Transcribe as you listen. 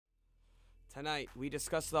Tonight, we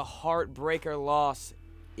discuss the heartbreaker loss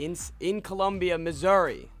in Columbia,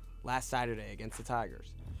 Missouri, last Saturday against the Tigers.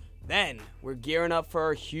 Then, we're gearing up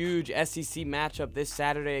for a huge SEC matchup this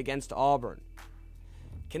Saturday against Auburn.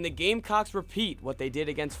 Can the Gamecocks repeat what they did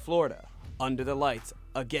against Florida, under the lights,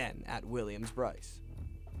 again at Williams-Brice?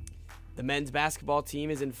 The men's basketball team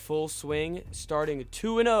is in full swing, starting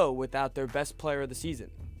 2-0 without their best player of the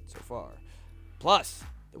season so far. Plus,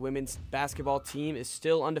 the women's basketball team is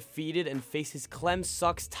still undefeated and faces Clem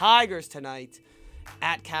Sucks Tigers tonight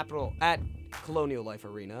at Colonial Life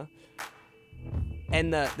Arena.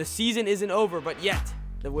 And the season isn't over, but yet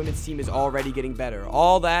the women's team is already getting better.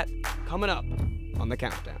 All that coming up on the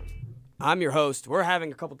countdown. I'm your host. We're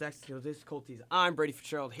having a couple technical difficulties. I'm Brady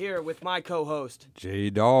Fitzgerald here with my co-host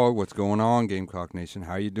J-Dog. What's going on, Gamecock Nation?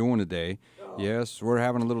 How you doing today? Yes, we're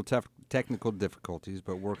having a little technical difficulties,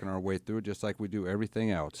 but working our way through it just like we do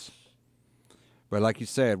everything else. But like you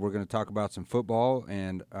said, we're going to talk about some football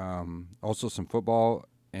and also some football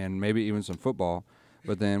and maybe even some football.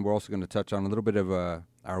 But then we're also going to touch on a little bit of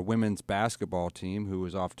our women's basketball team, who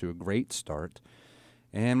is off to a great start,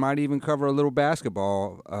 and might even cover a little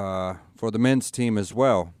basketball for the men's team as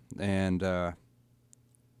well. And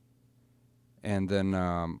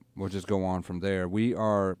then we'll just go on from there. We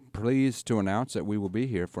are pleased to announce that we will be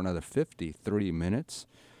here for another 53 minutes.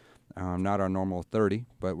 Not our normal 30,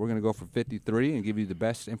 but we're going to go for 53 and give you the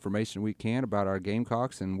best information we can about our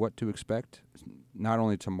Gamecocks and what to expect not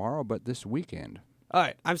only tomorrow but this weekend. All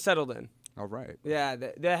right, I'm settled in. All right. Yeah,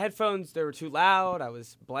 the headphones, they were too loud. I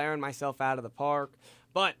was blaring myself out of the park.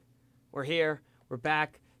 But we're here. We're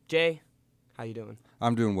back. Jay, how you doing?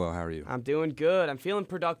 I'm doing well. How are you? I'm doing good. I'm feeling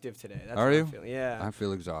productive today. That's are what you? I'm feeling. Yeah. I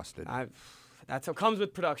feel exhausted. That's what comes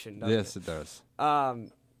with production, doesn't it? Yes, it does. All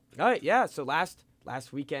right, yeah. So last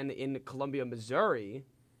weekend in Columbia, Missouri,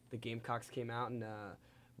 the Gamecocks came out, and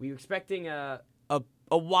we were expecting a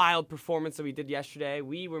wild performance that we did yesterday.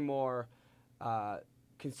 We were more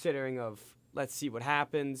considering of let's see what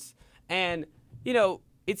happens. And, you know,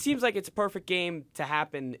 it seems like it's a perfect game to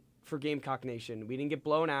happen for Gamecock Nation. We didn't get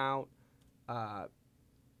blown out,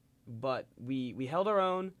 but we held our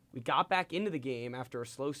own. We got back into the game after a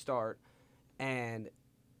slow start, and,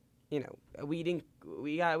 you know, we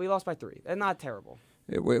lost by 3. That's not terrible.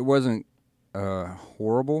 It wasn't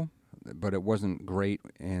horrible, but it wasn't great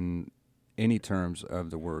in any terms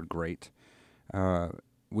of the word great.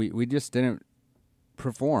 We just didn't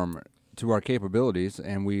perform to our capabilities,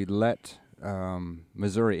 and we let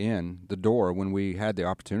Missouri in the door when we had the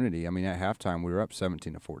opportunity. I mean, at halftime we were up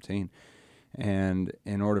 17-14, and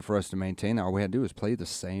in order for us to maintain, all we had to do was play the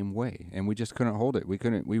same way, and we just couldn't hold it. We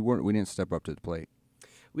didn't step up to the plate.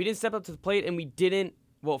 We didn't step up to the plate, and we didn't.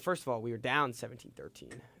 Well, first of all, we were down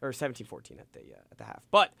 17-13 or 17-14 at the half.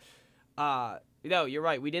 But no, you're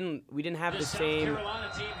right. We didn't have the same. South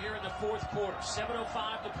Carolina team here in the fourth quarter.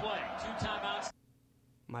 7:05 to play. 2 timeouts.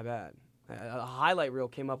 My bad. A highlight reel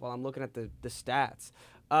came up while I'm looking at the stats.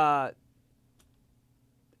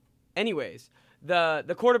 Anyways,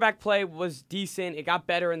 the quarterback play was decent. It got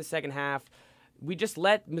better in the second half. We just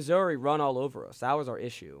let Missouri run all over us. That was our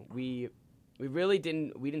issue. We really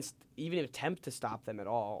didn't even attempt to stop them at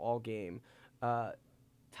all game.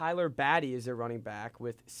 Tyler Batty is their running back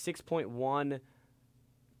with 6.1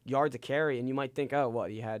 yards a carry, and you might think, oh, what,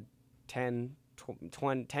 he had 10,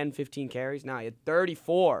 15 carries? No, he had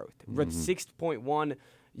 34 with 6.1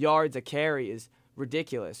 yards a carry is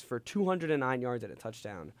ridiculous for 209 yards and a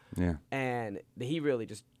touchdown. Yeah. And he really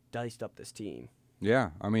just diced up this team. Yeah,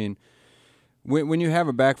 I mean, when you have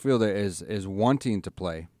a backfield that is wanting to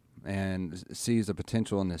play and sees the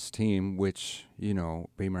potential in this team, which, you know,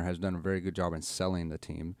 Beamer has done a very good job in selling the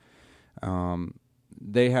team,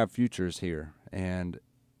 they have futures here. And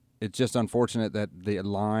it's just unfortunate that the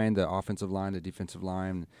offensive line, the defensive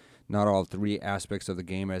line, not all 3 aspects of the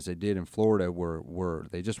game as they did in Florida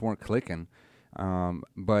they just weren't clicking.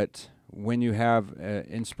 But when you have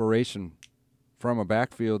inspiration from a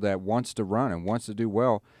backfield that wants to run and wants to do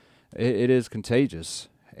well, it is contagious.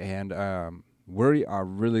 And we are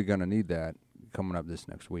really going to need that coming up this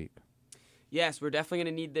next week. Yes, we're definitely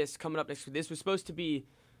going to need this coming up next week. This was supposed to be,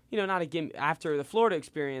 you know, not a game after the Florida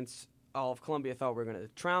experience. All of Columbia thought we were going to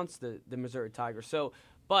trounce the Missouri Tigers. So,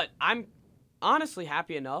 but I'm honestly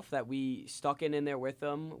happy enough that we stuck in there with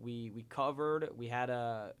them. We covered. We had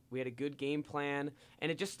a good game plan,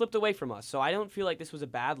 and it just slipped away from us. So I don't feel like this was a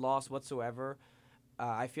bad loss whatsoever.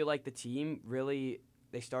 I feel like the team really,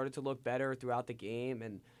 they started to look better throughout the game,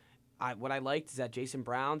 and what I liked is that Jason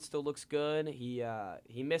Brown still looks good. He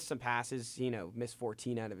missed some passes, you know, missed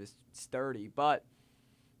 14 out of his 30, but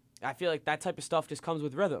I feel like that type of stuff just comes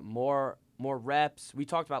with rhythm. More more reps. We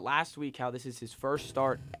talked about last week how this is his first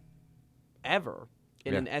start ever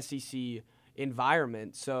in an SEC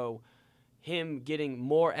environment. So him getting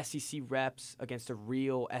more SEC reps against a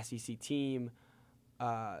real SEC team,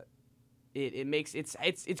 it makes it's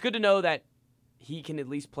good to know that he can at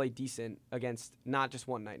least play decent against not just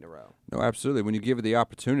one night in a row. No, absolutely. When you give it the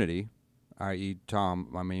opportunity, i.e. Tom,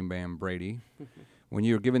 my main man Brady, when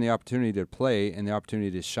you're given the opportunity to play and the opportunity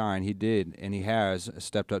to shine, he did, and he has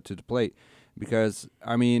stepped up to the plate. Because,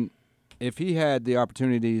 I mean, if he had the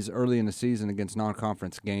opportunities early in the season against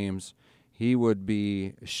non-conference games, he would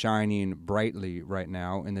be shining brightly right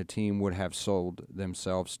now, and the team would have sold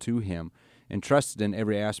themselves to him and trusted in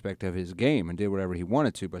every aspect of his game and did whatever he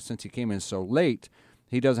wanted to. But since he came in so late,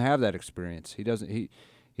 he doesn't have that experience. He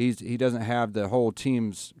doesn't have the whole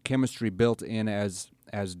team's chemistry built in as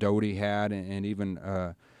Doty had, and even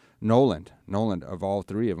Noland of all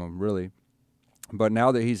three of them, really. But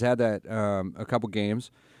now that he's had that a couple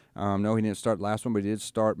games, no, he didn't start last one, but he did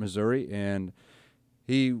start Missouri, and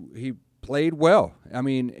he played well. I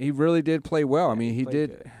mean, he really did play well. Yeah, I mean, he did.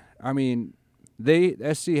 Good. I mean,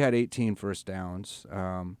 SC had 18 first downs.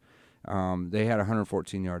 They had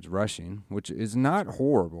 114 yards rushing, which is not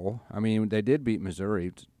horrible. I mean, they did beat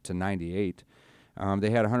Missouri to 98. They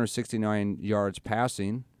had 169 yards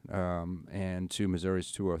passing, and to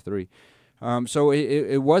Missouri's 203. So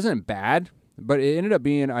it wasn't bad, but it ended up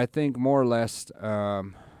being, I think, more or less. I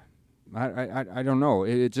don't know.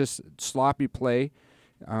 It just sloppy play.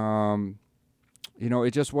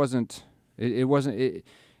 It just wasn't. It wasn't.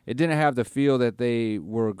 It didn't have the feel that they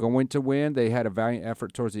were going to win. They had a valiant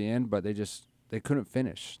effort towards the end, but they couldn't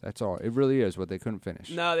finish. That's all. It really is what they couldn't finish.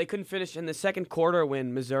 No, they couldn't finish. In the second quarter,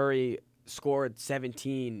 when Missouri scored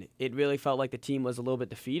 17, it really felt like the team was a little bit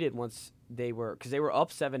defeated once because they were up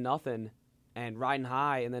 7-0 and riding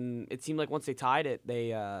high, and then it seemed like once they tied it, they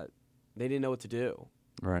didn't know what to do.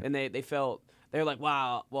 Right. And they were like,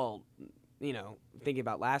 wow, well, thinking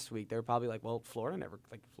about last week, they were probably like, well, Florida never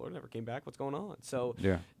came back. What's going on? So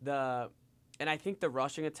yeah. And I think the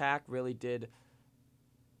rushing attack really did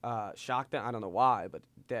shock them. I don't know why, but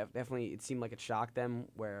definitely it seemed like it shocked them.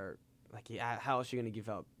 Where how else are you going to give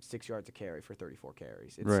up 6 yards a carry for 34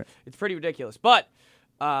 carries? It's pretty ridiculous. But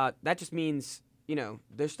that just means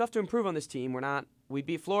there's stuff to improve on this team. We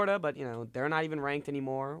beat Florida, but they're not even ranked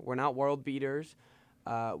anymore. We're not world beaters.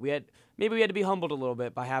 We had to be humbled a little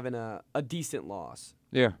bit by having a decent loss.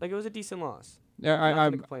 Yeah, it was a decent loss. Yeah,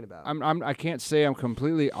 Nothing to complain about. I can't say I'm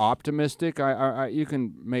completely optimistic. You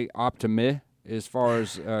can make optimi as far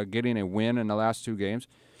as getting a win in the last two games.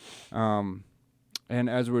 And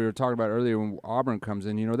as we were talking about earlier, when Auburn comes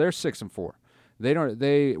in, they're 6-4.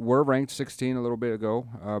 They were ranked 16 a little bit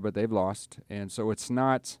ago, but they've lost, and so it's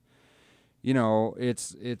not.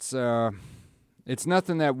 It's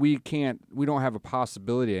nothing that we don't have a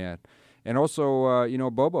possibility at. And also,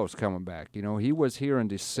 Bobo's coming back. He was here in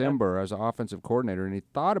December as an offensive coordinator, and he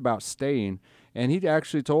thought about staying. And he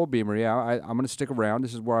actually told Beamer, I'm going to stick around.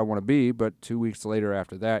 This is where I want to be. But 2 weeks later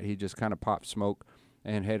after that, he just kind of popped smoke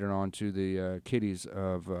and headed on to the Kitties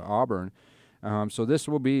of Auburn. So this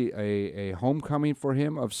will be a homecoming for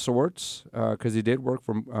him of sorts because he did work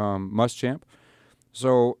for Muschamp.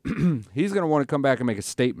 So he's going to want to come back and make a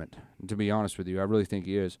statement, to be honest with you. I really think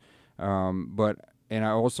he is. And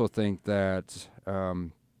I also think that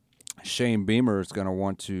Shane Beamer is going to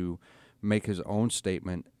want to make his own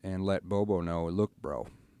statement and let Bobo know, look, bro,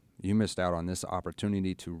 you missed out on this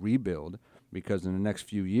opportunity to rebuild because in the next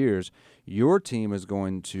few years, your team is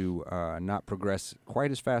going to not progress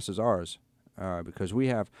quite as fast as ours because we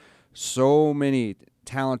have so many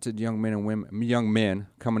talented young men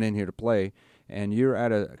coming in here to play. And you're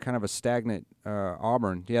at a kind of a stagnant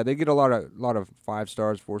Auburn. Yeah, they get a lot of 5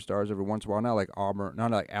 stars, 4 stars every once in a while. Not like Auburn,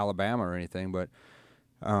 not like Alabama or anything, but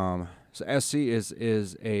so SC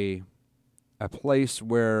is a place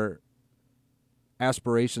where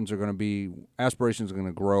aspirations are going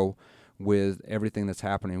to grow with everything that's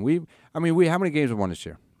happening. How many games have we won this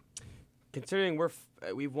year? Considering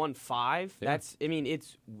we've won 5, yeah.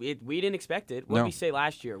 We didn't expect it. What did we say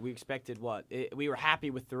last year? We expected what? We were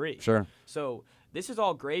happy with 3. Sure. So this is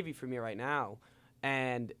all gravy for me right now,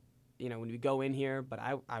 and when we go in here, but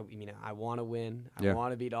I want to win. I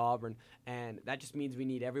want to beat Auburn, and that just means we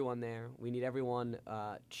need everyone there. We need everyone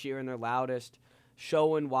cheering their loudest,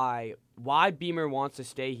 showing why Beamer wants to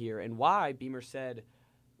stay here, and why Beamer said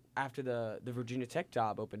after the Virginia Tech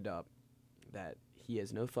job opened up that he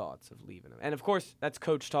has no thoughts of leaving him. And, of course, that's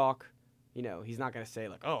coach talk. He's not going to say,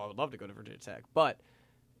 like, oh, I would love to go to Virginia Tech. But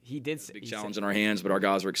he did. Big challenge in our hands, but our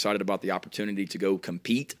guys are excited about the opportunity to go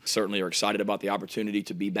compete. Certainly are excited about the opportunity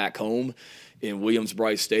to be back home in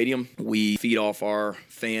Williams-Brice Stadium. We feed off our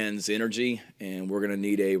fans' energy, and we're going to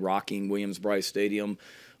need a rocking Williams-Brice Stadium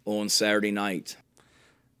on Saturday night.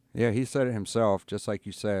 Yeah, he said it himself, just like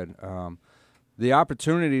you said. The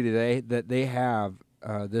opportunity that they have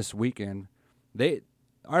this weekend,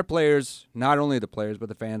 our players, not only the players but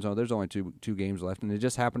the fans know there's only two games left, and they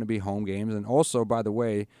just happen to be home games. And also, by the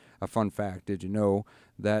way, a fun fact: did you know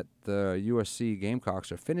that the USC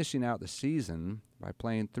Gamecocks are finishing out the season by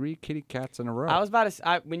playing 3 kitty cats in a row? I was about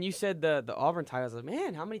to. When you said the Auburn Tigers, I was like,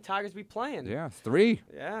 man, how many Tigers we playing? Yeah, 3.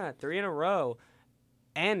 Yeah, 3 in a row,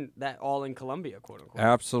 and that all in Columbia, quote unquote.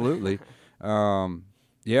 Absolutely.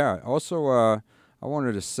 Yeah. Also, I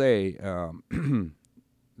wanted to say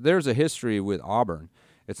there's a history with Auburn.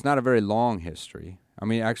 It's not a very long history. I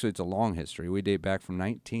mean, actually, it's a long history. We date back from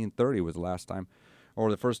 1930 was the last time, or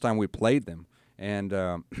the first time we played them. And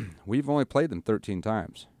we've only played them 13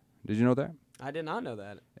 times. Did you know that? I did not know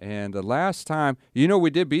that. And the last time, we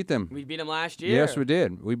did beat them. We beat them last year. Yes, we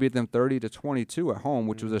did. We beat them 30-22 at home,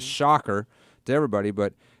 which was a shocker to everybody.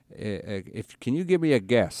 But can you give me a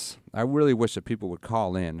guess? I really wish that people would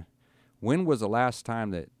call in. When was the last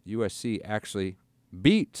time that USC actually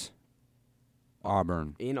beat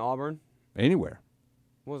Auburn? In Auburn? Anywhere.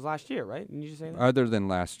 What was last year, right? Didn't you just say that? Other than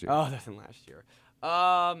last year. Oh, other than last year.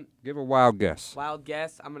 Give a wild guess. Wild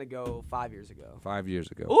guess. I'm gonna go 5 years ago. 5 years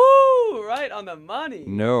ago. Ooh, right on the money.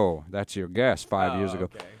 No, that's your guess. 5 years ago.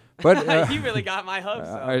 Okay. But you really got my hopes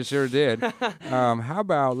up. I sure did. How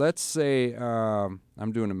about, let's say,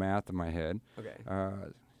 I'm doing the math in my head. Okay.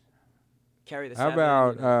 Carry the. How 7,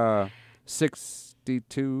 about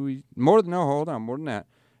 62? More than that.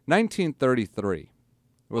 1933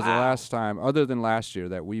 was the last time, other than last year,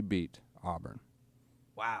 that we beat Auburn.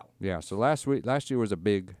 Wow. Yeah. So last year was it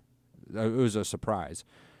was a surprise.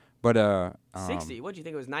 But 60. What do you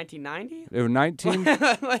think it was? 1990. It was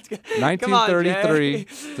 1933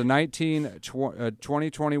 to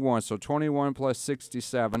 2021. So 21 plus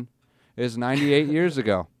 67 is 98 years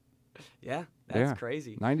ago. Yeah, that's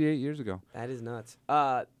crazy. 98 years ago. That is nuts.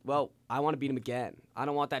 Well, I want to beat him again. I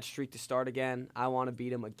don't want that streak to start again. I want to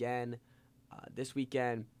beat him again this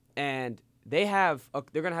weekend. And they're going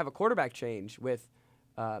to have a quarterback change with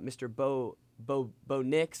Mr. Bo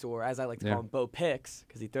Nix, or as I like to call him, Bo Picks,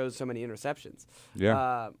 because he throws so many interceptions.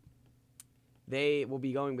 Yeah. They will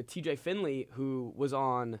be going with TJ Finley, who was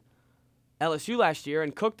on LSU last year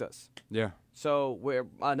and cooked us. Yeah. So we're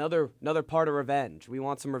another part of revenge. We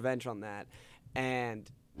want some revenge on that. And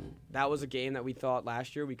that was a game that we thought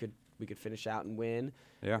last year we could finish out and win.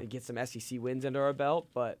 Yeah. And get some SEC wins under our belt,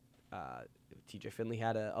 but TJ Finley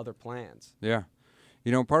had other plans. Yeah.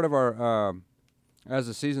 Part of our as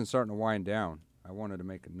the season's starting to wind down, I wanted to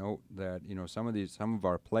make a note that, some of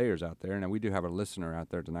our players out there, and we do have a listener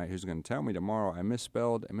out there tonight who's going to tell me tomorrow I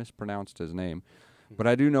mispronounced his name, but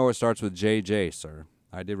I do know it starts with JJ, sir.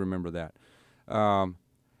 I did remember that.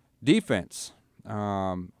 Defense.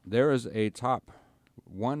 There is a top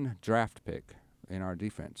 1 draft pick in our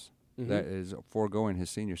defense that is foregoing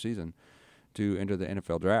his senior season to enter the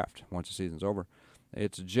NFL draft once the season's over.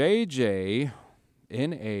 It's JJ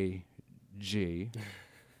N-A G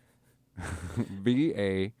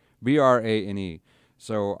B-A-B-R-A-N-E.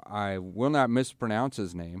 So I will not mispronounce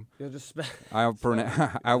his name. You'll just I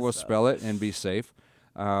will spell it and be safe.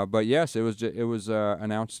 But yes, it was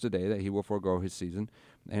announced today that he will forego his season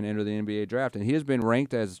and enter the NBA draft, and he has been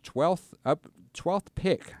ranked as 12th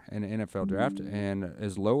pick in the NFL draft and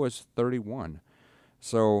as low as 31.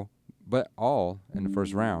 So, but all in the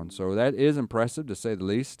first round. So that is impressive to say the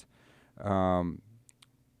least.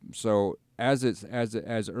 So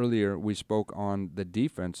as earlier we spoke on the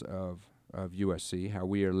defense of USC, how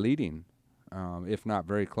we are leading, if not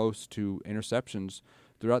very close to interceptions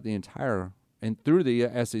throughout the entire and through the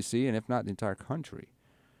SEC, and if not the entire country.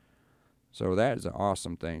 So that is an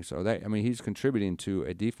awesome thing. So he's contributing to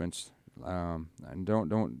a defense. And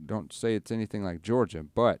don't say it's anything like Georgia,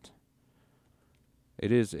 but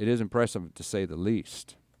it is impressive to say the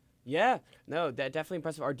least. Yeah, no, that definitely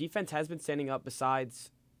impressive. Our defense has been standing up besides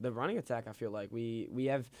the running attack. I feel like we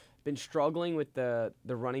have been struggling with the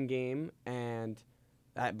running game,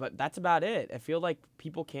 but that's about it. I feel like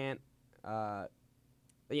people can't, not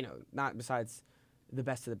besides the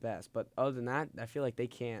best of the best, but other than that, I feel like they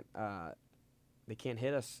can't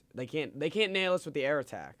hit us. They can't nail us with the air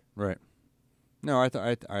attack. Right. No,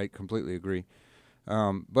 I completely agree.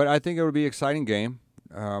 But I think it would be an exciting game.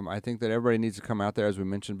 I think that everybody needs to come out there, as we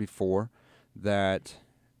mentioned before, that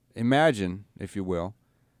imagine, if you will,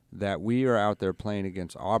 that we are out there playing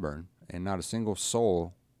against Auburn and not a single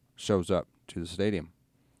soul shows up to the stadium.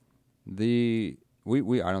 I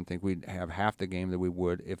don't think we'd have half the game that we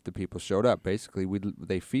would if the people showed up. Basically,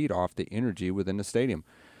 they feed off the energy within the stadium.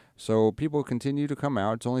 So people continue to come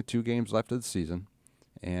out. It's only 2 games left of the season.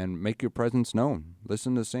 And make your presence known.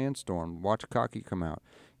 Listen to Sandstorm. Watch Cocky come out.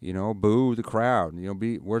 Boo the crowd.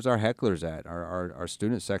 Where's our hecklers at? Our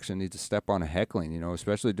student section needs to step on a heckling,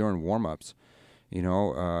 especially during warm-ups.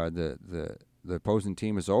 The opposing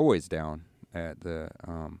team is always down at the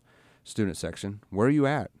student section. Where are you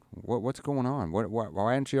at? What's going on?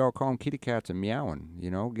 Why aren't you all calling kitty cats and meowing?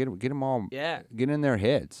 Get them all. Yeah. Get in their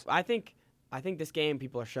heads. I think this game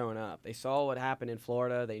people are showing up. They saw what happened in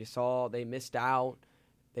Florida. They missed out.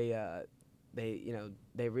 They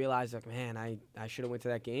realized, like, man, I should have went to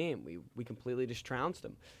that game. We completely just trounced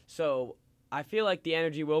them. So I feel like the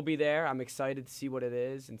energy will be there. I'm excited to see what it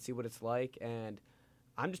is and see what it's like, and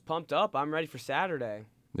I'm just pumped up. I'm ready for Saturday.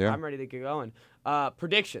 Yeah. I'm ready to get going.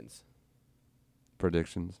 Predictions.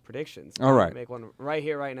 All right. Make one right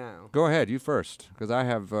here, right now. Go ahead, you first, because I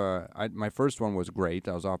have my first one was great.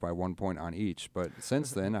 I was off by 1 point on each, but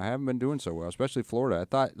since then I haven't been doing so well, especially Florida. I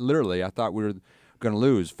thought we were going to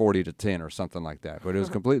lose 40-10 or something like that, but it was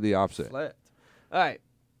completely opposite. Flipped. All right.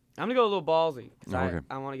 I'm going to go a little ballsy because Okay.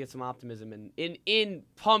 I want to get some optimism and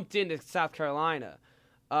pumped into South Carolina.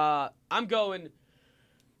 I'm going.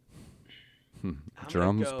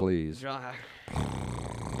 Drums, please.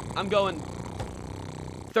 I'm going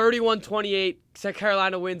 31-28. South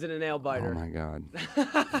Carolina wins in a nail biter. Oh, my God.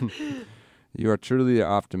 You are truly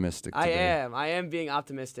optimistic today. I am being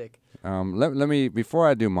optimistic. Let me, before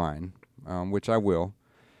I do mine, which I will,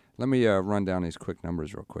 let me run down these quick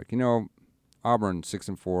numbers real quick. Auburn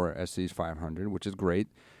 6-4, SC's 500, which is great.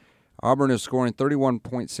 Auburn is scoring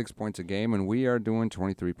 31.6 points a game, and we are doing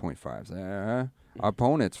 23.5.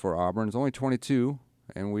 Opponents for Auburn is only 22,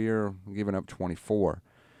 and we are giving up 24.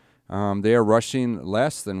 They are rushing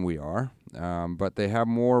less than we are, but they have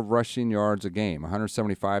more rushing yards a game,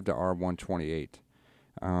 175 to our 128.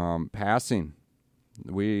 Passing,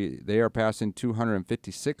 they are passing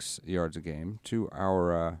 256 yards a game to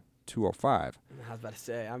our 205. I was about to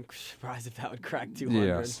say, I'm surprised if that would crack 200.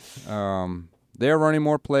 Yes. They're running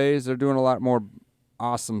more plays. They're doing a lot more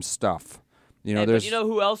awesome stuff. But you know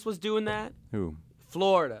who else was doing that? Who?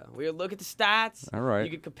 Florida. We look at the stats. All right.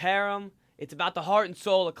 You could compare them. It's about the heart and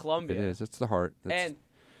soul of Columbia. It is. It's the heart. And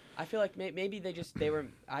I feel like maybe they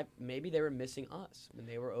were missing us when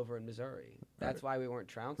they were over in Missouri. That's why we weren't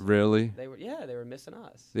trouncing. Really? They were missing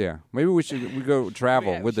us. Yeah. Maybe we go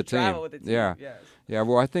travel with the team. Travel with the team. Yeah. Yes. Yeah.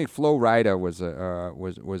 Well, I think Flo Rida was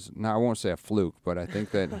now I won't say a fluke, but I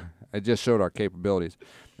think that it just showed our capabilities.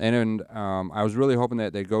 And I was really hoping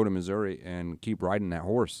that they'd go to Missouri and keep riding that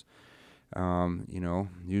horse.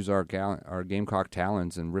 Use our Gamecock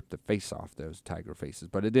talons and rip the face off those Tiger faces.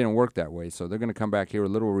 But it didn't work that way, so they're going to come back here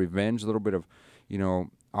with a little revenge, a little bit of,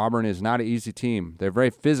 Auburn is not an easy team. They're very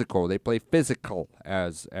physical. They play physical,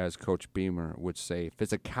 as Coach Beamer would say.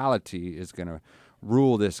 Physicality is going to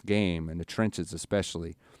rule this game, in the trenches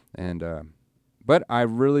especially. And but I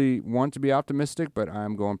really want to be optimistic, but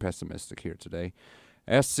I'm going pessimistic here today.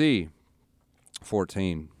 SC,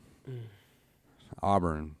 14.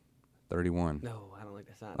 Auburn, 31. No, I don't like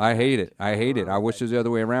that sound. I hate it. I wish it was the other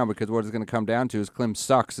way around, because what it's going to come down to is Clem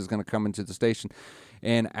Sucks is going to come into the station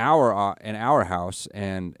in our house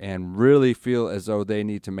and really feel as though they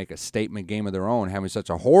need to make a statement game of their own, having such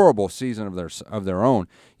a horrible season of their own.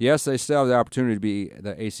 Yes, they still have the opportunity to be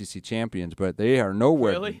the ACC champions, but they are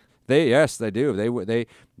nowhere. Really? Yes, they do.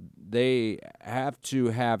 They have to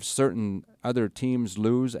have certain other teams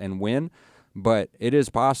lose and win, but it is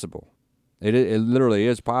possible. It literally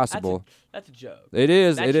is possible. That's a joke. It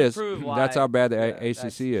is. That it should is. prove why- That's how bad the Yeah, ACC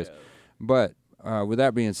that's a is. joke. But with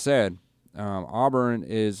that being said, Auburn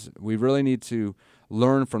is. We really need to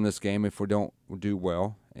learn from this game if we don't do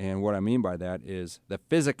well. And what I mean by that is the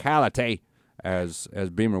physicality, as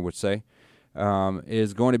Beamer would say,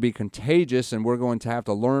 is going to be contagious, and we're going to have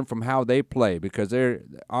to learn from how they play, because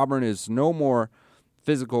Auburn is no more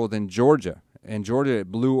physical than Georgia, and Georgia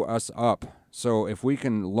blew us up. So if we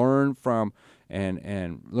can learn from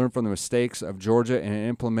and learn from the mistakes of Georgia and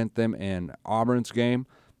implement them in Auburn's game,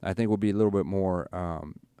 I think we'll be a little bit more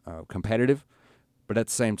competitive. But at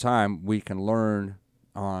the same time, we can learn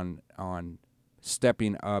on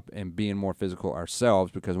stepping up and being more physical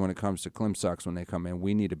ourselves, because when it comes to Clem Sucks, when they come in,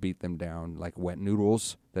 we need to beat them down like wet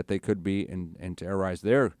noodles that they could be, and terrorize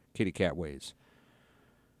their kitty cat ways.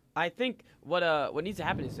 I think what needs to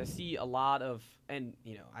happen is I see a lot of, and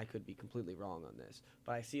I could be completely wrong on this,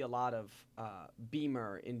 but I see a lot of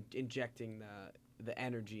Beamer injecting the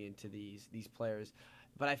energy into these players.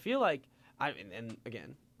 But I feel like And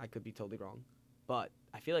again, I could be totally wrong, but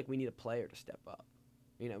I feel like we need a player to step up.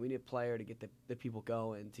 We need a player to get the people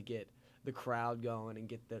going, to get the crowd going, and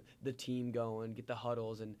get the team going, get the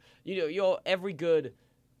huddles, and every good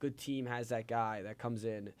team has that guy that comes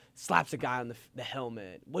in, slaps a guy on the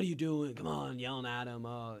helmet. What are you doing? Come on, yelling at him,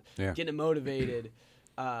 getting him motivated.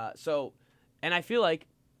 And I feel like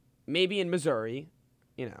maybe in Missouri,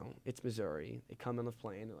 it's Missouri. They come on the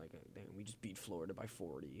plane, they're like, we just beat Florida by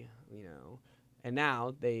 40, And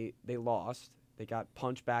now they lost. They got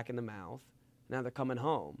punched back in the mouth. Now they're coming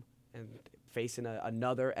home and facing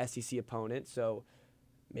another SEC opponent. So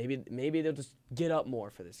maybe they'll just get up more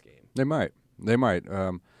for this game. They might.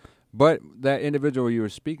 But that individual you were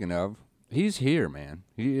speaking of, he's here, man.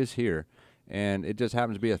 He is here. And it just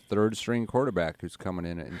happens to be a third-string quarterback who's coming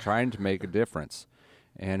in and trying to make a difference.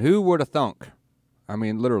 And who would have thunk? I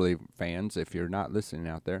mean, literally, fans, if you're not listening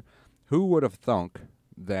out there, who would have thunk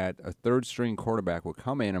that a third-string quarterback would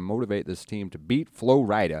come in and motivate this team to beat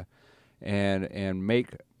Florida and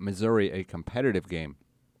make Missouri a competitive game?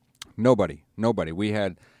 Nobody. We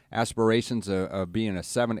had aspirations of being a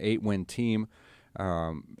 7-8 win team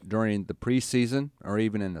during the preseason or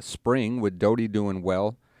even in the spring with Doty doing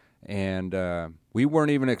well. And we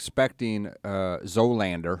weren't even expecting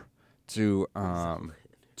Zolander to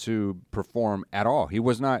perform at all. He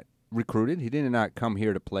was not recruited. He did not come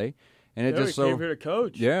here to play. And it just came here to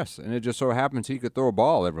coach. Yes, and it just so happens he could throw a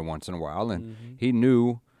ball every once in a while, and he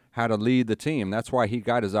knew how to lead the team. That's why he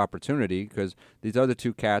got his opportunity, because these other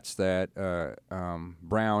two cats that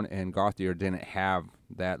Brown and Gauthier didn't have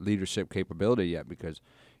that leadership capability yet, because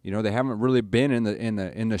they haven't really been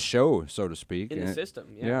in the show, so to speak, in the system.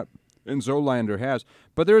 Yeah, and Zolander has.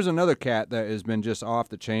 But there's another cat that has been just off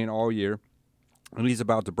the chain all year, and he's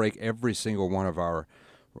about to break every single one of our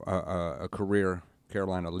career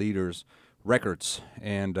Carolina leaders' records.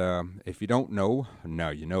 And if you don't know, now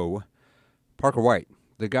you know. Parker White.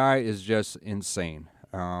 The guy is just insane.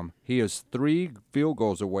 He is 3 field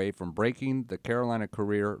goals away from breaking the Carolina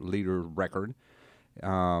career leader record.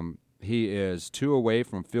 He is 2 away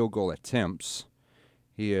from field goal attempts.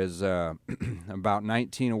 He is about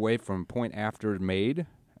 19 away from point after made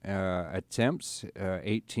attempts,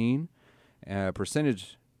 18.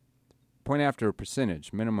 Point after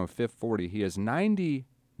percentage, minimum of 540. He is 99%.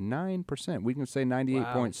 We can say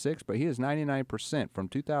 98.6, but he is 99% from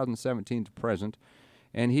 2017 to present.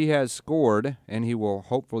 And he has scored, and he will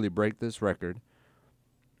hopefully break this record,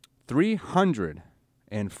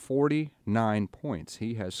 349 points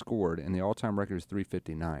he has scored, and the all-time record is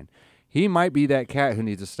 359. He might be that cat who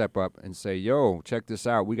needs to step up and say, yo, check this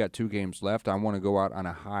out. We got 2 games left. I want to go out on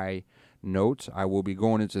a high note. I will be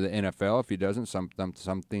going into the NFL. If he doesn't,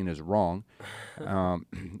 something is wrong.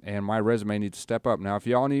 And my resume needs to step up. Now, if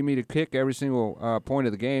y'all need me to kick every single point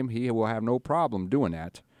of the game, he will have no problem doing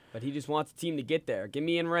that. But he just wants the team to get there. Get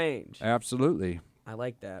me in range. Absolutely. I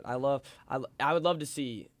like that. I would love to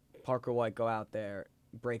see Parker White go out there,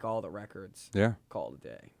 break all the records. Yeah. Call it a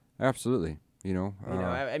day. Absolutely.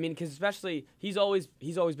 I mean, because especially he's always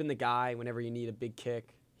been the guy. Whenever you need a big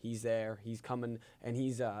kick, he's there. He's coming, and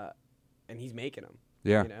he's making them.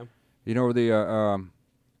 Yeah.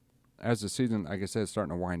 As the season, like I said, is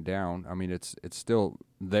starting to wind down. I mean, it's still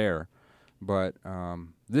there. But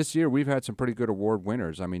this year we've had some pretty good award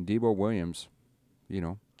winners. I mean, Debo Williams,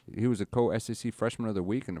 he was a co-SEC Freshman of the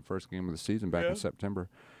Week in the first game of the season back in September.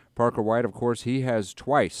 Parker White, of course, he has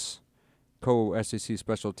twice co-SEC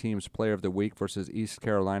Special Teams Player of the Week versus East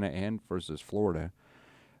Carolina and versus Florida.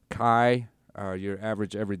 Kai, your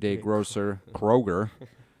average everyday grocer, Kroger,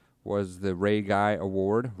 was the Ray Guy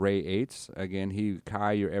Award, Ray Aites. Again,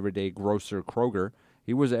 Kai, your everyday grocer, Kroger.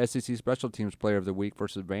 He was the SEC Special Teams Player of the Week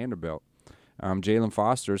versus Vanderbilt. Jalen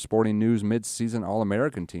Foster, Sporting News mid-season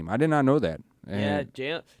All-American team. I did not know that. And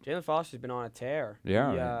Jalen Foster's been on a tear.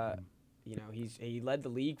 Yeah. He led the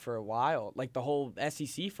league for a while, like the whole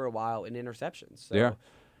SEC for a while in interceptions. So. Yeah.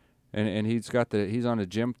 And he's on a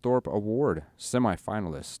Jim Thorpe Award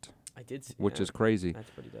semifinalist. I did see which is crazy.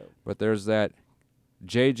 That's pretty dope. But there's that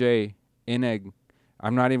JJ Eneg.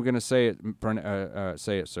 I'm not even going to say it.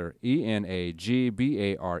 Say it, sir.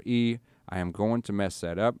 Enagbare. I am going to mess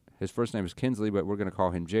that up. His first name is Kinsley, but we're going to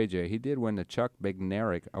call him JJ. He did win the Chuck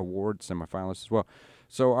Bednarik Award semifinalist as well.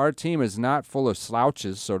 So our team is not full of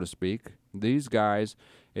slouches, so to speak. These guys,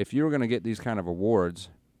 if you're going to get these kind of awards,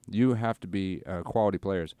 you have to be quality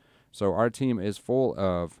players. So our team is full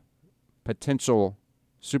of potential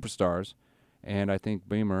superstars, and I think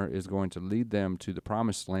Beamer is going to lead them to the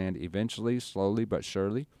promised land eventually, slowly but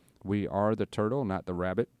surely. We are the turtle, not the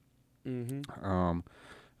rabbit.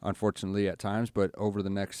 Unfortunately at times, but over the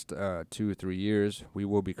next 2 or 3 years, we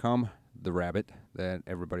will become the rabbit that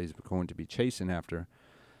everybody's going to be chasing after.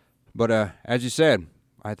 But as you said,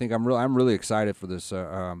 I think I'm really excited for this.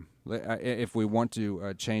 If we want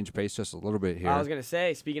to change pace just a little bit here. I was going to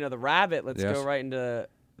say, speaking of the rabbit, let's Yes. go right into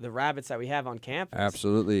the rabbits that we have on campus.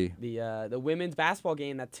 Absolutely. The women's basketball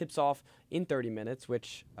game that tips off in 30 minutes,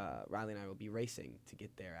 which Riley and I will be racing to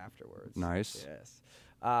get there afterwards. Nice. Yes.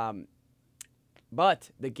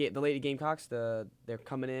 But the Lady Gamecocks, they're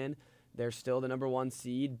coming in. They're still the number 1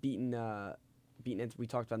 seed, beating. We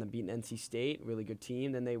talked about them beating NC State, really good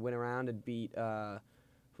team. Then they went around and beat.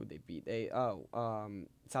 Who'd they beat?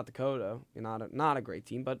 South Dakota. Not a great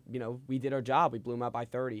team, but we did our job. We blew them out by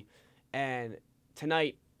 30. And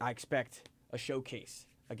tonight, I expect a showcase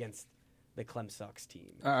against the Clem Sox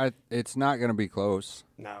team. It's not going to be close.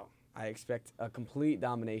 No, I expect a complete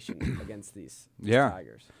domination against these Yeah.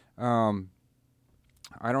 Tigers.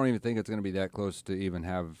 I don't even think it's going to be that close to even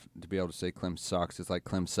to be able to say Clem sucks. It's like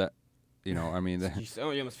Clem set. I mean, You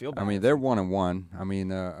almost feel bad. I mean, they're 1-1. I mean,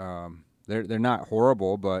 they're not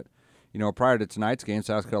horrible, but prior to tonight's game,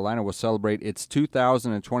 South Carolina will celebrate its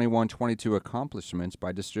 2021-22 accomplishments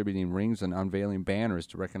by distributing rings and unveiling banners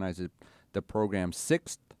to recognize the program's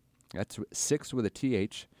sixth with a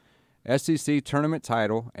TH, SEC tournament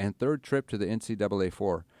title and 3rd trip to the NCAA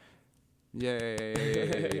 4.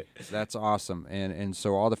 Yay! That's awesome, and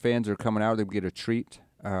so all the fans are coming out. They get a treat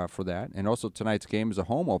for that, and also tonight's game is a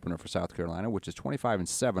home opener for South Carolina, which is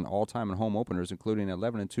 25-7 all-time in home openers, including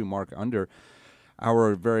 11-2 mark under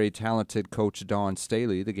our very talented coach Dawn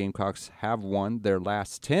Staley. The Gamecocks have won their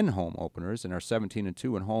last 10 home openers and are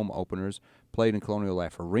 17-2 in home openers played in Colonial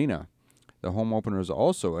Life Arena. The home opener is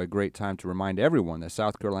also a great time to remind everyone that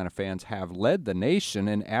South Carolina fans have led the nation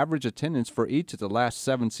in average attendance for each of the last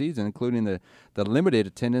 7 seasons, including the limited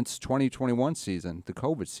attendance 2021 season, the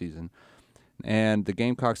COVID season. And the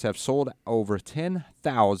Gamecocks have sold over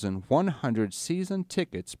 10,100 season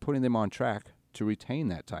tickets, putting them on track to retain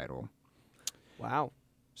that title. Wow.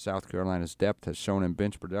 South Carolina's depth has shown in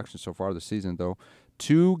bench production so far this season, though.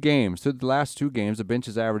 2 games. Through the last 2 games, the bench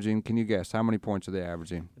is averaging, can you guess, how many points are they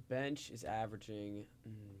averaging? The bench is averaging,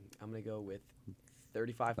 I'm going to go with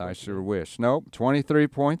 35 I points. sure wish. Nope, 23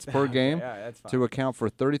 points per game Yeah, that's fine. to account for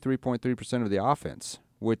 33.3% of the offense,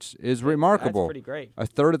 which is remarkable. That's pretty great. A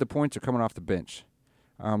third of the points are coming off the bench.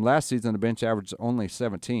 Last season, the bench averaged only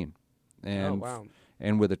 17, and wow.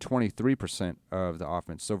 and with a 23% of the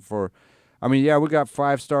offense. So we got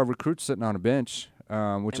 5-star recruits sitting on a bench,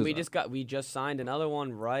 which And is we just signed another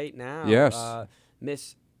one right now. Yes.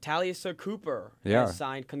 Miss Talisa Cooper Yeah. has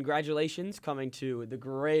signed. Congratulations, coming to the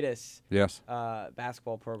greatest yes,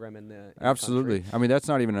 basketball program in the absolutely. country. I mean, that's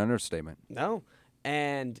not even an understatement. No,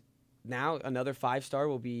 and now another 5-star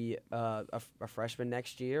will be a freshman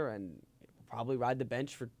next year and probably ride the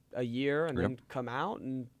bench for a year and then come out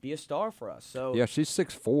and be a star for us. So Yeah, she's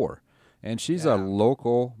 6'4", and she's a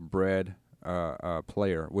local bred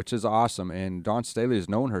player, which is awesome. And Dawn Staley has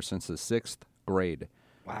known her since the 6th grade.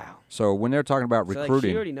 wow. So when they're talking about So,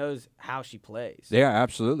 recruiting, she already knows how she plays. yeah,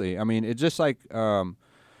 absolutely. I mean, it's just like, oh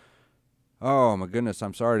my goodness,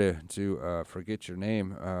 I'm sorry to forget your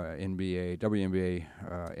name, WNBA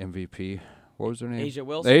MVP. What was her name? Asia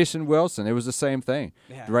Wilson. Asia Wilson. It was the same thing.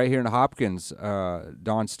 Yeah. Right here in Hopkins,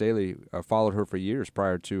 Dawn Staley followed her for years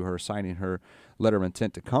prior to her signing her letter of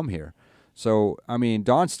intent to come here. So, I mean,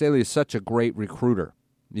 Dawn Staley is such a great recruiter.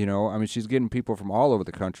 She's getting people from all over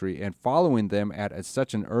the country and following them at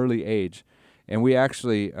such an early age. And we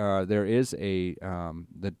actually, there is the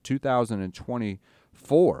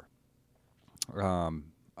 2024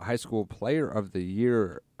 High School Player of the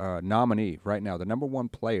Year nominee right now. The number 1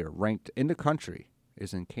 player ranked in the country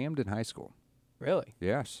is in Camden High School. Really?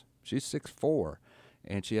 Yes. She's 6'4",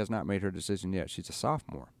 and she has not made her decision yet. She's a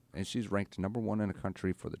sophomore, and she's ranked number 1 in the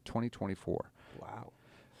country for the 2024. Wow.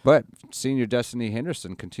 But senior Destiny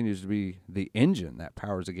Henderson continues to be the engine that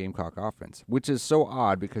powers the Gamecock offense, which is so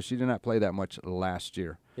odd because she did not play that much last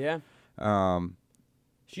year. Yeah.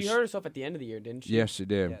 She hurt herself at the end of the year, didn't she? Yes, she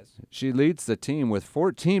did. Yes. She leads the team with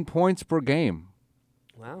 14 points per game,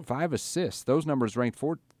 Wow. 5 assists. Those numbers ranked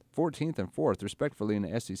 14th and 4th, respectively, in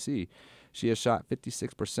the SEC. She has shot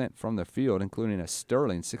 56% from the field, including a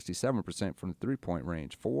sterling 67% from the three-point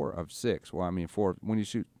range, 4 of 6. Well, I mean, 4 when you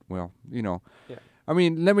shoot, well, Yeah. I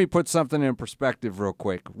mean, let me put something in perspective real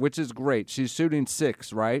quick, which is great. She's shooting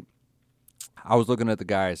 6, right? I was looking at the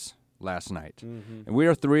guys last night, and we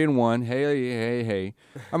are 3-1. Hey.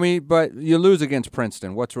 I mean, but you lose against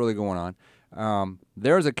Princeton. What's really going on?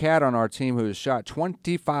 There's a cat on our team who has shot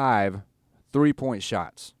 25 3-point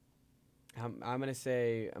shots. I'm going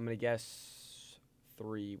to guess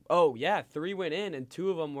 3. Oh, yeah, 3 went in, and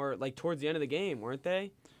 2 of them were, like, towards the end of the game, weren't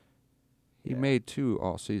they? He made 2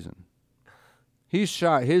 all season. He's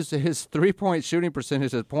shot his 3-point shooting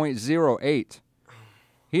percentage is .08.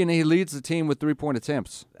 He leads the team with 3-point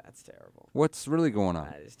attempts. That's terrible. What's really going on?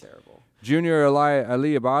 That is terrible. Junior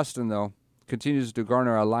Aaliyah Boston, though, continues to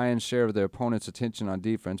garner a lion's share of their opponent's attention on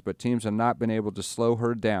defense, but teams have not been able to slow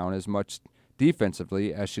her down as much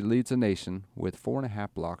defensively as she leads the nation with 4.5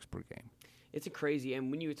 blocks per game. It's crazy.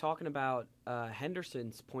 And when you were talking about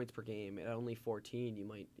Henderson's points per game at only 14, you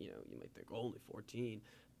might think only 14,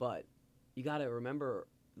 but you got to remember,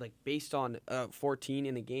 like, based on 14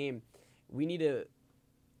 in a game, we need to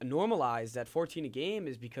normalize that 14 a game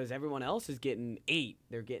is because everyone else is getting 8,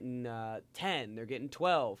 they're getting 10, they're getting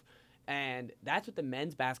 12. And that's what the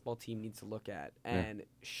men's basketball team needs to look at and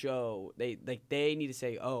show. They need to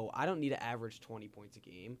say, oh, I don't need to average 20 points a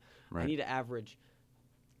game. Right. I need to average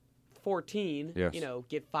 14, Yes.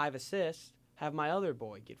 get 5 assists, have my other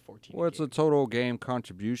boy get 14 Well, it's a total game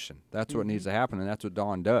contribution. That's what needs to happen, and that's what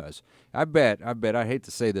Dawn does. I bet, I hate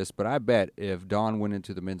to say this, but I bet if Dawn went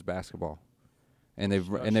into the men's basketball and they She'd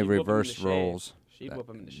whoop him in reversed the shade. roles. She'd whoop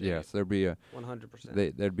him in the shade. Yes, there'd be a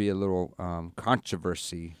 100%. there'd be a little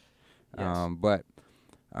controversy. Yes. But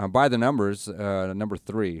by the numbers, number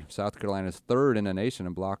 3, South Carolina's 3rd in the nation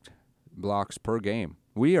in blocks per game.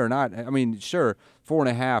 We are not. I mean, sure,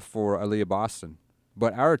 4.5 for Aaliyah Boston,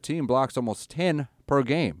 but our team blocks almost 10 per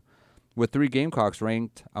game, with 3 Gamecocks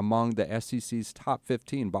ranked among the SEC's top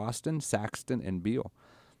 15: Boston, Saxton, and Beale.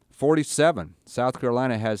 47. South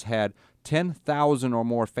Carolina has had 10,000 or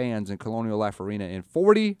more fans in Colonial Life Arena in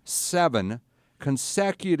 47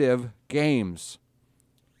 consecutive games.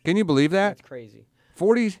 Can you believe that? That's crazy.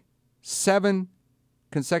 47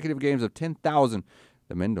 consecutive games of 10,000.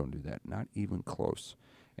 The men don't do that, not even close.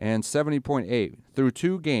 And 70.8. Through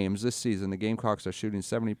 2 games this season, the Gamecocks are shooting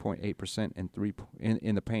 70.8%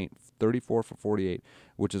 in the paint, 34 for 48,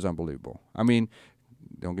 which is unbelievable. I mean,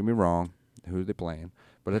 don't get me wrong, who are they playing?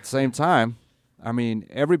 But at the same time, I mean,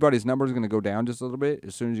 everybody's numbers are going to go down just a little bit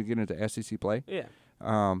as soon as you get into SEC play. Yeah.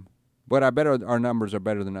 But I bet our numbers are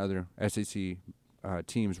better than other SEC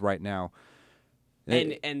teams right now.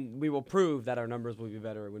 And we will prove that our numbers will be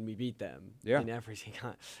better when we beat them Yeah. in every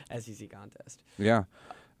SEC contest. Yeah.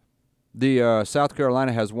 The South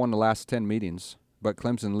Carolina has won the last 10 meetings, but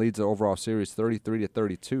Clemson leads the overall series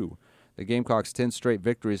 33-32. The Gamecocks' 10 straight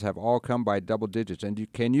victories have all come by double digits. And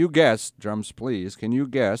can you guess, drums please, can you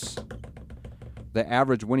guess the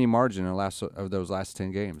average winning margin of those last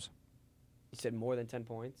 10 games? You said more than 10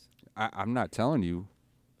 points? I'm not telling you.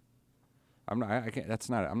 I'm not giving you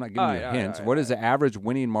a hint. What is the average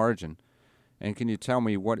winning margin? And can you tell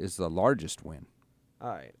me what is the largest win? All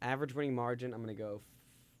right. Average winning margin, I'm going to go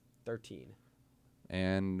 13.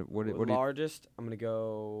 And what do you... Largest, I'm going to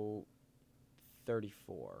go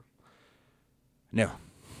 34. No.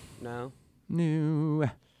 No? No.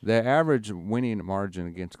 The average winning margin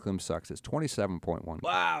against Clemson is 27.1.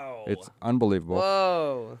 Wow. It's unbelievable.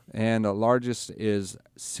 Whoa. And the largest is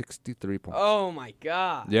 63 points. Oh, my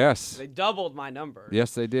God. Yes. They doubled my number.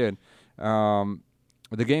 Yes, they did.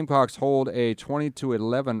 The Gamecocks hold a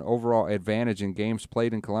 20-11 overall advantage in games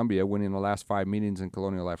played in Columbia, winning the last 5 meetings in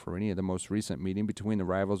Colonial Life Arena. The most recent meeting between the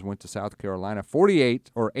rivals went to South Carolina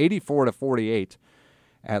 84-48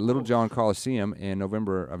 at Little John Coliseum in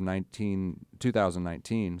November of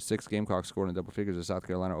 2019. 6 Gamecocks scored in double figures as South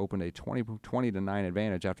Carolina opened a 20-9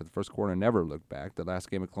 advantage after the first quarter and never looked back. The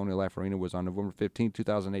last game at Colonial Life Arena was on November 15,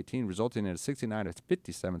 2018, resulting in a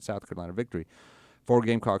 69-57 South Carolina victory. 4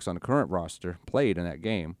 Gamecocks on the current roster played in that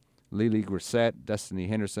game: Lily Grissett, Destiny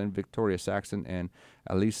Henderson, Victoria Saxon, and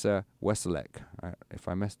Elisa Weselek. If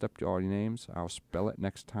I messed up all your names, I'll spell it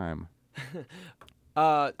next time.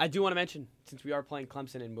 I do want to mention, since we are playing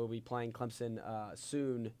Clemson and we'll be playing Clemson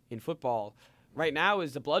soon in football, right now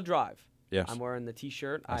is the blood drive. Yes. I'm wearing the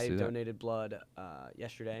T-shirt. I I see that. donated blood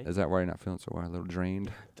yesterday. Is that why you're not feeling so well? A little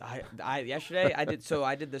drained? Yesterday I did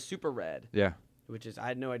the super red, Yeah. which is I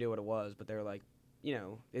had no idea what it was, but they were like,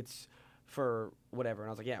 it's for whatever, and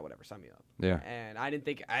I was like, yeah, whatever, sign me up. Yeah. And I didn't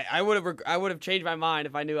think I would have changed my mind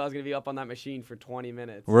if I knew I was gonna be up on that machine for 20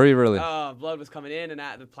 minutes. Were you really? Blood was coming in, and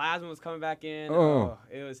the plasma was coming back in. Oh.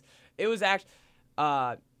 It was actually.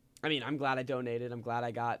 I mean, I'm glad I donated. I'm glad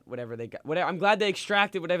I got whatever they got. I'm glad they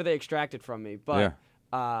extracted whatever they extracted from me. But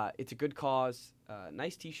it's a good cause.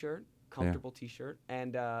 Nice T-shirt, comfortable T-shirt,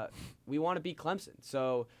 and we want to beat Clemson.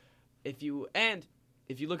 So if you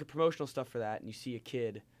look at promotional stuff for that, and you see a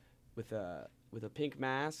kid with a pink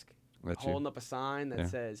mask That's holding up a sign that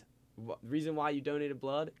says Reason why you donated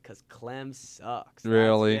blood? Because Clem sucks.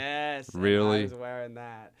 Really? Yes. Really? I was wearing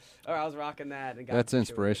that. Or I was rocking that. And got That's a picture with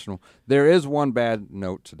it. inspirational. There is one bad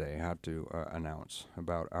note today I have to announce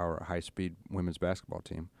about our high-speed women's basketball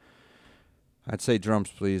team. I'd say drums,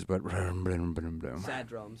 please, but Sad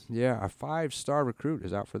drums. yeah, a 5-star recruit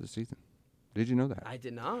is out for the season. Did you know that? I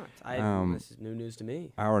did not. This is new news to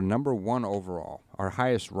me. Our number 1 overall, our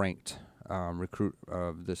highest-ranked recruit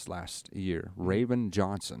of this last year, Raven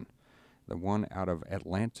Johnson, the one out of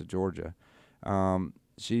Atlanta, Georgia.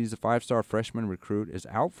 She's a 5-star freshman recruit, is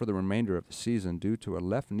out for the remainder of the season due to a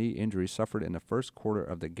left knee injury suffered in the first quarter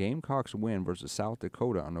of the Gamecocks win versus South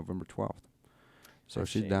Dakota on November 12th. So That's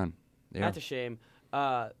a she's shame. done. Yeah. That's a shame.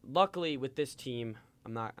 Luckily, with this team,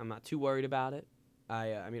 I'm not too worried about it.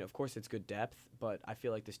 I mean, of course, it's good depth, but I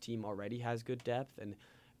feel like this team already has good depth, and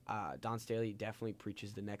Don Staley definitely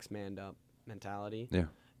preaches the next man up mentality. Yeah.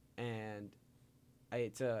 And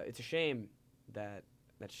it's a shame that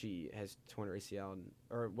she has torn her ACL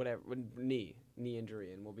or whatever knee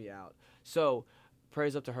injury and will be out. So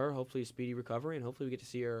prayers up to her. Hopefully a speedy recovery, and hopefully we get to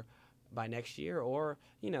see her by next year. Or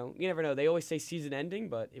you never know. They always say season ending,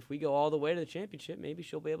 but if we go all the way to the championship, maybe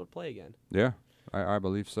she'll be able to play again. Yeah, I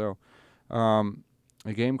believe so.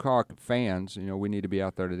 The Gamecock fans, we need to be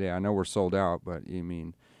out there today. I know we're sold out, but you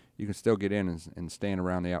can still get in and stand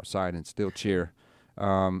around the outside and still cheer.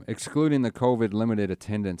 Excluding the COVID-limited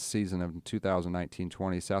attendance season of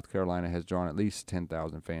 2019-20, South Carolina has drawn at least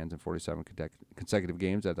 10,000 fans in 47 consecutive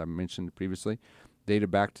games, as I mentioned previously, dated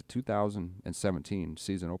back to 2017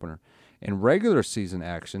 season opener. In regular season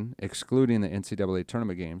action, excluding the NCAA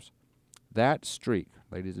tournament games, that streak,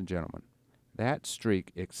 ladies and gentlemen,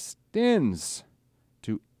 extends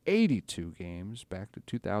to 82 games back to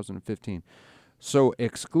 2015. So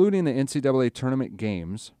excluding the NCAA tournament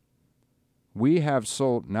games,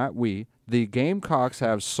 the Gamecocks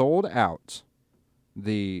have sold out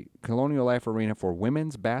the Colonial Life Arena for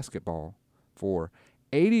women's basketball for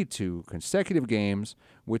 82 consecutive games,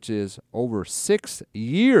 which is over 6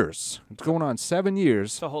 years. It's going on 7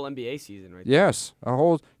 years. It's a whole NBA season right there. Yes, a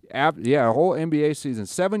whole NBA season.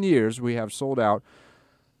 7 years we have sold out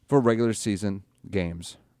for regular season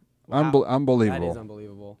games. Wow. Unbelievable. That is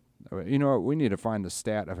unbelievable. You know what? We need to find the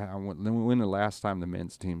stat of when the last time the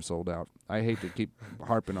men's team sold out. I hate to keep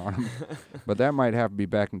harping on them, but that might have to be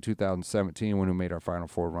back in 2017 when we made our Final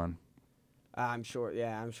Four run. I'm sure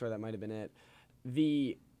that might have been it.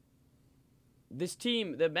 This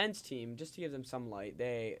team, the men's team, just to give them some light,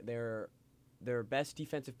 their best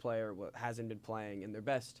defensive player hasn't been playing, and their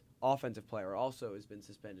best offensive player also has been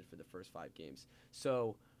suspended for the first 5 games.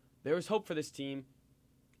 So there was hope for this team,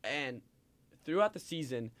 and throughout the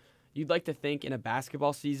season, you'd like to think in a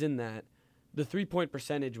basketball season that the 3-point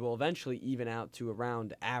percentage will eventually even out to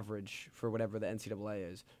around average for whatever the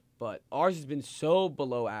NCAA is. But ours has been so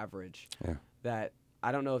below average that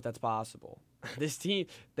I don't know if that's possible. This team,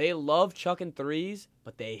 they love chucking threes,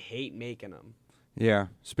 but they hate making them. Yeah.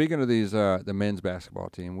 Speaking of these, the men's basketball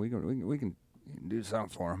team, we can do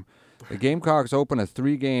something for them. The Gamecocks open a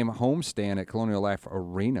 3-game homestand at Colonial Life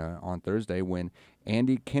Arena on Thursday when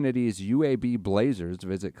Andy Kennedy's UAB Blazers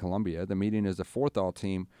visit Columbia. The meeting is the 4th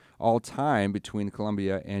all-time between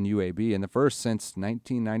Columbia and UAB, and the first since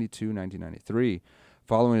 1992-1993.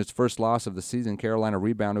 Following its first loss of the season, Carolina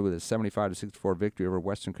rebounded with a 75-64 victory over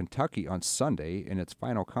Western Kentucky on Sunday in its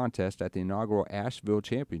final contest at the inaugural Asheville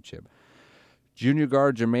Championship. Junior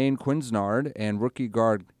guard Jermaine Quinsnard and rookie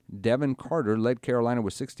guard Devin Carter led Carolina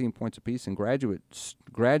with 16 points apiece, and graduate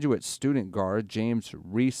student guard James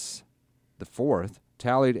Reese IV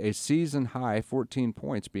tallied a season-high 14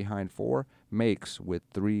 points behind 4 makes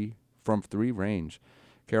from 3 range.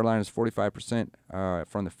 Carolina's 45%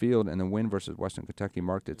 from the field, and the win versus Western Kentucky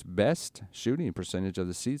marked its best shooting percentage of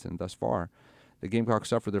the season thus far. The Gamecocks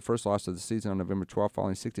suffered their first loss of the season on November 12th,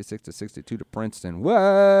 falling 66-62 to Princeton.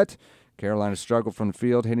 What? Carolina struggled from the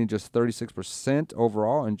field, hitting just 36%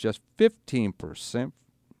 overall and just 15%.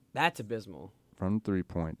 That's abysmal. From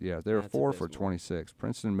 3-point. Yeah, they were 4 for 26.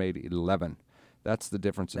 Princeton made 11. That's the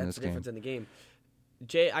difference in this game. That's the difference in the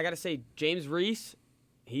game. I got to say, James Reese,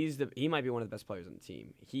 he might be one of the best players on the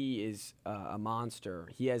team. He is a monster.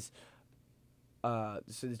 He has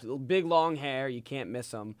big, long hair. You can't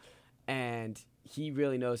miss him. And he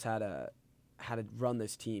really knows how to run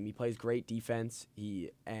this team. He plays great defense.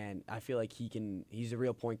 And I feel like he's a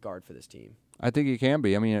real point guard for this team. I think he can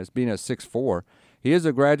be. I mean, it's being a 6'4". He is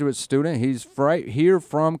a graduate student. He's right here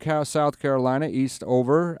from South Carolina, east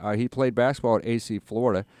over. He played basketball at AC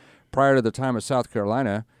Florida. Prior to the time at South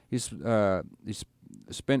Carolina, he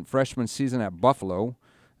spent freshman season at Buffalo.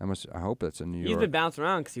 I hope that's in New York. He's been bouncing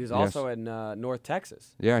around because he was also in North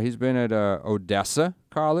Texas. Yeah, he's been at Odessa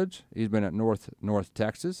College. He's been at North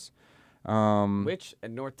Texas. Which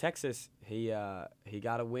at North Texas, he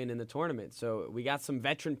got a win in the tournament. So we got some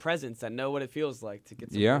veteran presence that know what it feels like to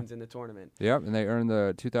get some wins in the tournament. Yep, and they earned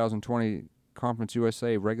the 2020 Conference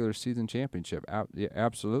USA regular season championship. Yeah,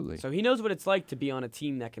 absolutely. So he knows what it's like to be on a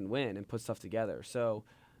team that can win and put stuff together. So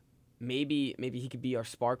maybe he could be our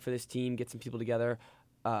spark for this team, get some people together.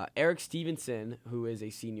 Eric Stevenson, who is a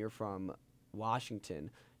senior from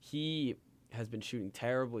Washington, he has been shooting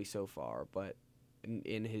terribly so far, but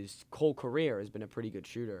in his whole career has been a pretty good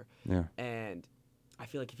shooter. Yeah. And I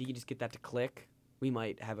feel like if he could just get that to click, we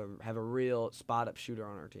might have a real spot-up shooter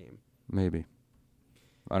on our team. Maybe.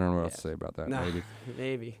 I don't know what else to say about that. No, maybe.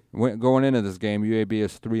 Maybe. Going into this game, UAB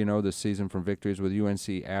is 3-0 this season from victories with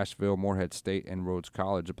UNC, Asheville, Morehead State, and Rhodes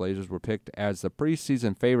College. The Blazers were picked as the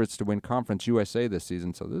preseason favorites to win Conference USA this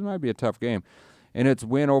season, so this might be a tough game. In its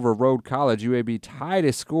win over Rhodes College, UAB tied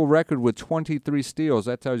a school record with 23 steals.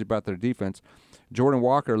 That tells you about their defense. Jordan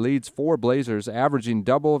Walker leads 4 Blazers, averaging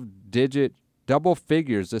double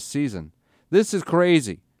figures this season. This is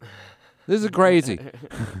crazy. This is crazy.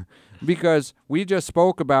 Because we just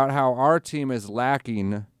spoke about how our team is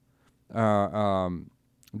lacking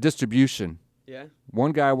distribution. Yeah.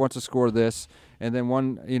 One guy wants to score this, and then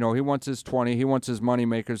one, he wants his 20. He wants his money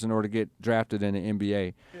makers in order to get drafted in the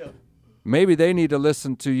NBA. Yeah. Maybe they need to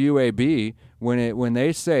listen to UAB when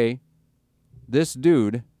they say this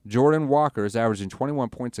dude, Jordan Walker, is averaging 21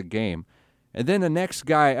 points a game, and then the next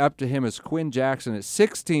guy up to him is Quinn Jackson at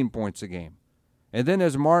 16 points a game. And then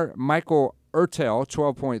there's Michael Ertel,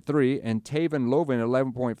 12.3, and Taven Lovin,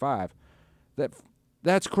 11.5.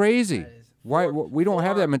 That's crazy. Why we don't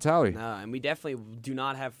have that mentality? No, and we definitely do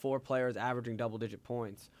not have 4 players averaging double-digit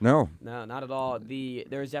points. No, not at all.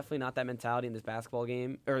 There is definitely not that mentality in this basketball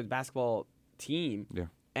game or basketball team. Yeah,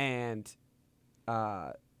 and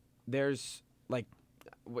there's like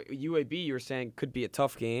UAB. You were saying could be a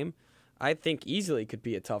tough game. I think easily could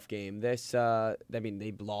be a tough game. This,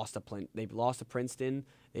 they lost to Princeton.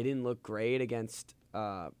 They didn't look great against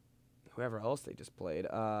whoever else they just played.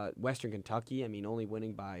 Western Kentucky. Only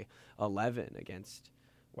winning by 11 against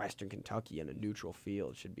Western Kentucky in a neutral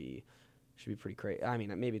field should be pretty crazy.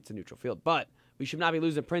 Maybe it's a neutral field, but we should not be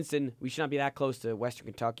losing to Princeton. We should not be that close to Western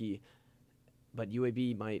Kentucky. But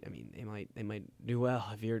UAB might. They might do well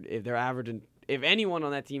if they're averaging. If anyone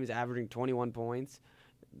on that team is averaging 21 points.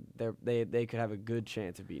 They could have a good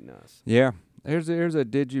chance of beating us. Yeah. Here's a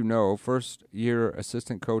did you know, first-year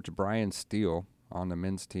assistant coach Brian Steele on the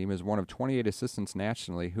men's team is one of 28 assistants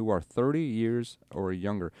nationally who are 30 years or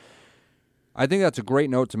younger. I think that's a great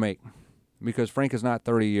note to make because Frank is not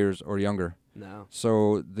 30 years or younger. No.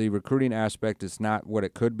 So the recruiting aspect is not what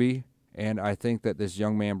it could be, and I think that this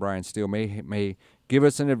young man, Brian Steele, may give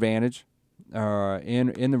us an advantage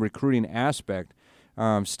in the recruiting aspect.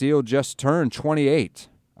 Steele just turned 28.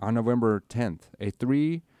 On November 10th, a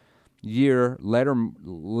 3-year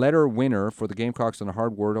letter winner for the Gamecocks on the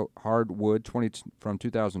hardwood from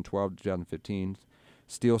 2012 to 2015.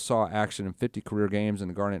 Steele saw action in 50 career games in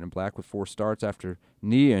the Garnet and Black with 4 starts after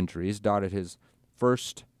knee injuries dotted his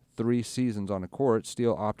first 3 seasons on the court.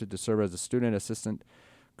 Steele opted to serve as a student assistant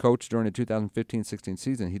coach during the 2015-16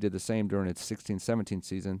 season. He did the same during its 16-17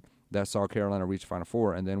 season that saw Carolina reach Final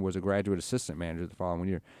Four, and then was a graduate assistant manager the following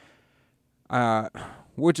year.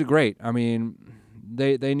 Which is great.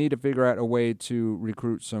 They need to figure out a way to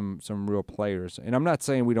recruit some real players. And I'm not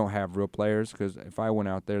saying we don't have real players, because if I went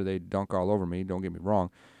out there, they'd dunk all over me. Don't get me wrong.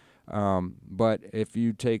 But if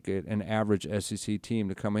you take an average SEC team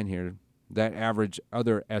to come in here, that average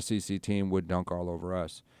other SEC team would dunk all over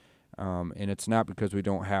us. And it's not because we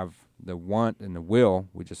don't have the want and the will.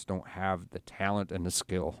 We just don't have the talent and the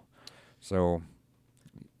skill. So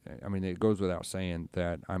it goes without saying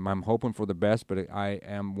that I'm hoping for the best, but I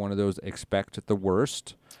am one of those expect the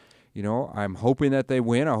worst. I'm hoping that they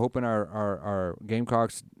win. I'm hoping our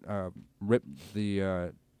Gamecocks rip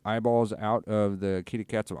the eyeballs out of the Kitty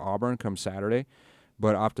Cats of Auburn come Saturday.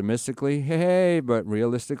 But optimistically, hey, but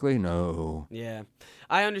realistically, no. Yeah.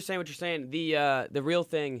 I understand what you're saying. The real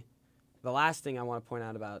thing, the last thing I want to point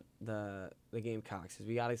out about the Gamecocks is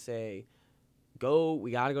we got to go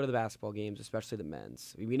to the basketball games, especially the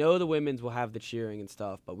men's. We know the women's will have the cheering and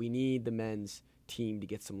stuff, but we need the men's team to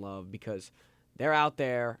get some love because they're out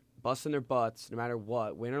there busting their butts no matter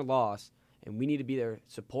what, win or loss, and we need to be there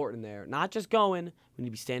supporting there. Not just going, we need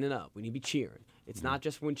to be standing up. We need to be cheering. It's not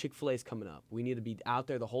just when Chick-fil-A's coming up. We need to be out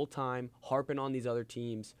there the whole time, harping on these other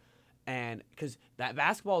teams, and because that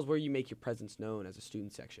basketball is where you make your presence known as a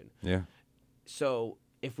student section. Yeah. So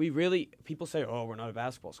if we really, people say, oh, we're not a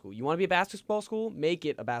basketball school. You want to be a basketball school? Make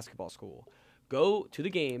it a basketball school. Go to the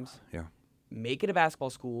games. Yeah. Make it a basketball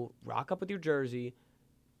school. Rock up with your jersey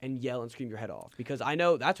and yell and scream your head off. Because I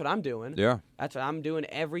know that's what I'm doing. Yeah. That's what I'm doing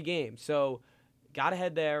every game. So got to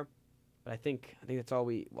head there. But I think that's all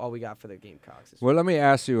we got for the Gamecocks. Well, let me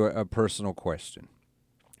ask you a personal question.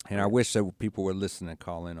 And I wish that people would listen and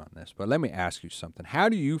call in on this. But let me ask you something. How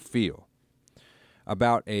do you feel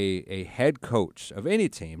about a head coach of any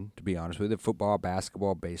team, to be honest with you, football,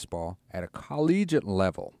 basketball, baseball, at a collegiate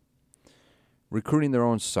level, recruiting their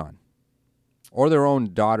own son or their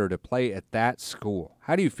own daughter to play at that school?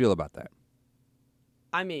 How do you feel about that?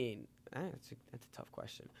 I mean, that's a tough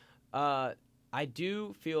question. I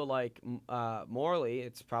do feel like morally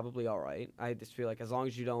it's probably all right. I just feel like as long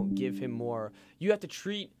as you don't give him more, you have to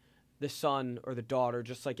treat the son or the daughter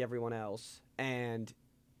just like everyone else. And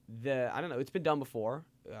I don't know, it's been done before.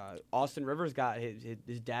 Austin Rivers got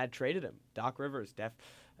his dad traded him. Doc Rivers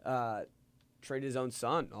traded his own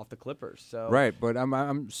son off the Clippers. So right, but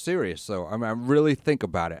I'm serious though. I really think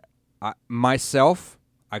about it. Myself,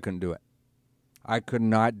 I couldn't do it. I could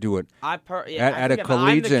not do it at a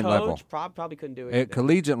collegiate level. Probably couldn't do it. At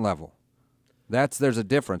collegiate level, there's a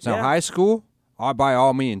difference. Now, Yeah. high school, by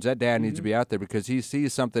all means, that dad needs to be out there because he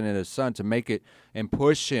sees something in his son to make it and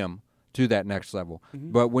push him to that next level.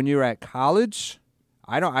 But when you're at college,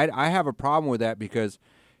 I have a problem with that because,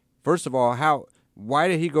 first of all, why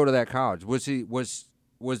did he go to that college? Was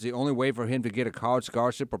the only way for him to get a college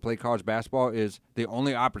scholarship or play college basketball is the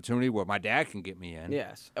only opportunity where my dad can get me in?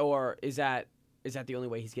 Yes, or is that the only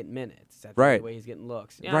way he's getting minutes? Is that the Right. only way he's getting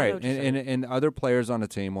looks? Yeah, I know Right, what you're saying. and other players on the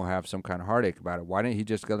team will have some kind of heartache about it. Why didn't he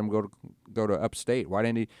just let him go to upstate? Why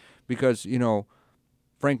didn't he? Because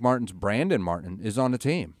Frank Martin's Brandon Martin is on the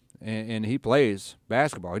team, and he plays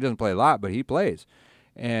basketball. He doesn't play a lot, but he plays.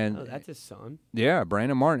 And that's his son. yeah,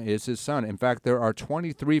 Brandon Martin is his son. In fact, there are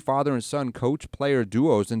 23 father and son coach-player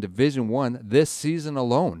duos in Division I this season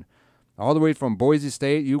alone, all the way from Boise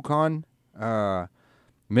State, UConn,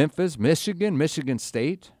 Memphis, Michigan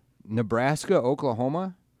State, Nebraska,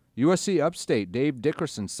 Oklahoma, USC Upstate, Dave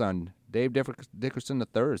Dickerson's son, Dave Dickerson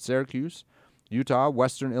III, Syracuse, Utah,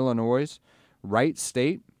 Western Illinois, Wright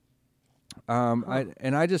State. I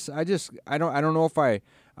don't know if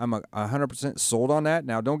I'm 100% sold on that.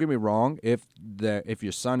 Now, don't get me wrong. If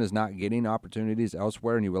your son is not getting opportunities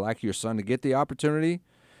elsewhere and you would like your son to get the opportunity,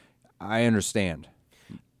 I understand.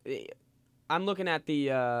 I'm looking at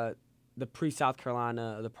the pre-South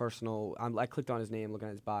Carolina, the personal. I clicked on his name, looking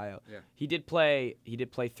at his bio. Yeah. He did play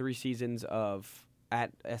 3 seasons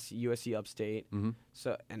at USC Upstate. Mm-hmm.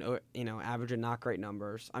 So averaging not great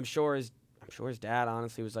numbers. I'm sure his dad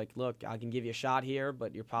honestly was like, look, I can give you a shot here,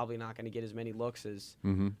 but you're probably not going to get as many looks as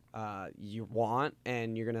you want,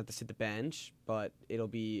 and you're going to have to sit the bench. But it'll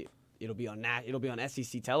be on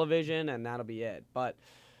SEC television, and that'll be it. But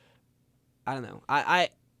I don't know.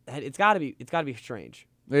 It's got to be strange.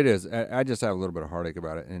 It is. I just have a little bit of heartache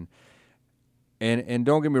about it, and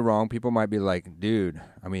don't get me wrong. People might be like, "Dude,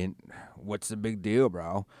 I mean, what's the big deal,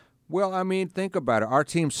 bro?" Well, I mean, think about it. Our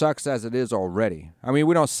team sucks as it is already. I mean,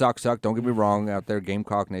 we don't suck. Don't get me wrong out there,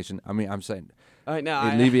 Gamecock Nation. I mean, I'm saying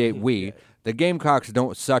we. The Gamecocks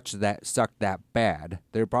don't suck that bad.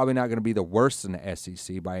 They're probably not going to be the worst in the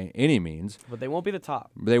SEC by any means. But they won't be the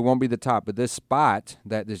top. They won't be the top. But this spot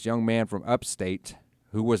that this young man from upstate,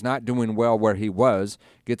 who was not doing well where he was,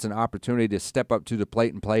 gets an opportunity to step up to the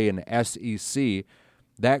plate and play in the SEC,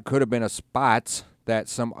 that could have been a spot that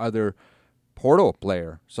some other portal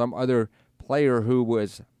player, some other player who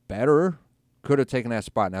was better could have taken that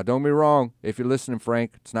spot. Now, don't be wrong. If you're listening,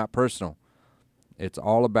 Frank, it's not personal. It's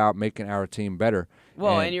all about making our team better.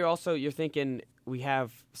 Well, and you're thinking we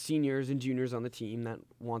have seniors and juniors on the team that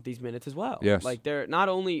want these minutes as well. Yes. Like they're not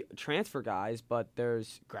only transfer guys, but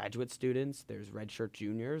there's graduate students, there's redshirt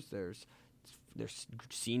juniors, there's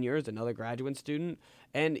seniors, another graduate student,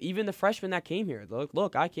 and even the freshmen that came here.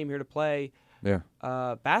 Look, I came here to play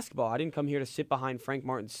basketball. I didn't come here to sit behind Frank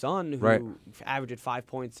Martin's son, who averaged 5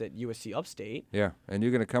 points at USC Upstate. Yeah, and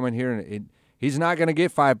you're going to come in here and he's not going to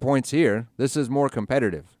get 5 points here. This is more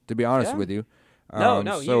competitive, to be honest with you.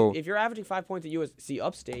 If you're averaging 5 points at USC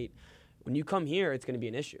Upstate, when you come here, it's going to be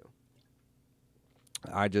an issue.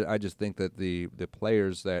 I just think that the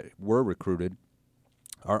players that were recruited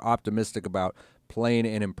are optimistic about playing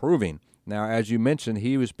and improving. Now, as you mentioned,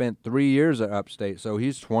 he spent 3 years at Upstate, so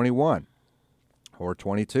he's 21 or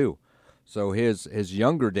 22. So his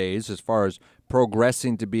younger days, as far as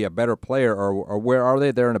progressing to be a better player, or where are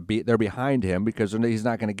they? They're behind him because he's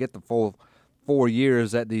not going to get the full 4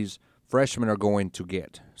 years that these freshmen are going to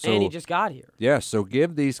get. So, and he just got here. yeah, so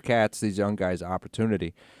give these cats, these young guys,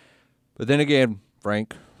 opportunity. But then again,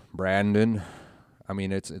 Frank, Brandon, I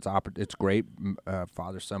mean, it's great,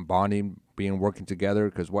 father-son bonding, working together,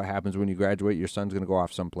 because what happens when you graduate? Your son's going to go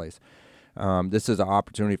off someplace. This is an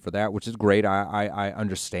opportunity for that, which is great. I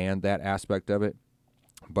understand that aspect of it.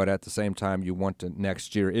 But at the same time, you want to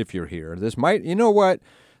next year, if you're here. This might, you know what?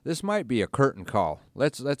 This might be a curtain call.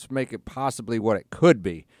 Let's make it possibly what it could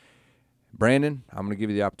be. Brandon, I'm going to give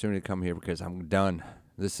you the opportunity to come here because I'm done.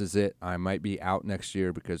 This is it. I might be out next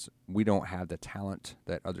year because we don't have the talent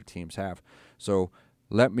that other teams have. So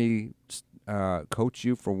let me coach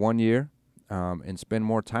you for 1 year and spend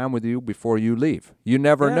more time with you before you leave. You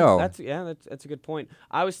never know. That's a good point.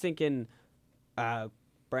 I was thinking,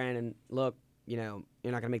 Brandon, look, you know,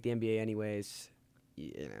 you're not going to make the NBA anyways.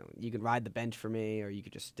 You know, you could ride the bench for me, or you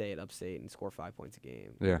could just stay at Upstate and score 5 points a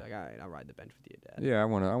game. Yeah. Like, all right, I'll ride the bench with you, Dad. Yeah, I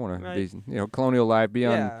want to Right. be, you know, Colonial Live, be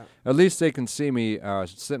on. Yeah. At least they can see me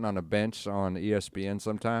sitting on a bench on ESPN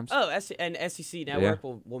sometimes. Oh, and SEC Network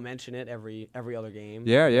will mention it every other game.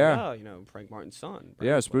 Yeah, Like, yeah. oh, you know, Frank Martin's son.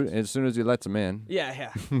 Yeah, Brandon as soon as he lets them in.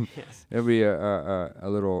 Yeah, yes. There'll be a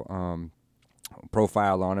little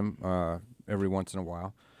profile on him every once in a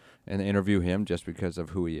while, and interview him just because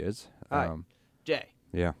of who he is. All right. Jay.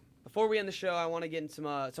 Yeah. Before we end the show, I want to get into some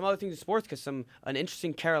other things in sports because an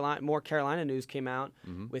interesting Carolina news came out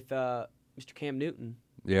with Mr. Cam Newton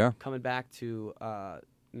Yeah. coming back to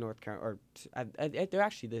North Carolina, they're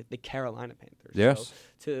actually the Carolina Panthers. Yes.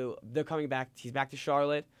 So they're coming back. He's back to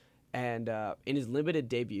Charlotte, and in his limited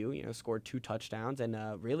debut, you know, scored 2 touchdowns and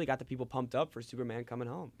really got the people pumped up for Superman coming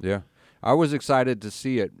home. Yeah. I was excited to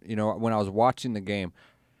see it. You know, when I was watching the game,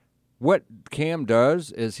 what Cam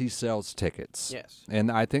does is he sells tickets. Yes.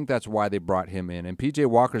 And I think that's why they brought him in. And P.J.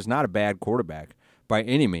 Walker's not a bad quarterback by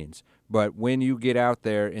any means. But when you get out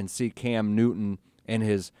there and see Cam Newton and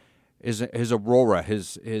his aurora,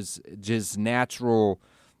 his natural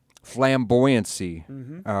flamboyancy,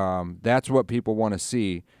 that's what people want to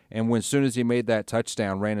see. And as soon as he made that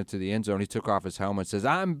touchdown, ran into the end zone, he took off his helmet, says,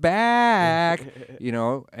 "I'm back," you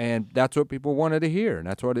know, and that's what people wanted to hear. And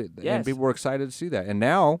that's what and people were excited to see that. And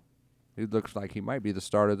now it looks like he might be the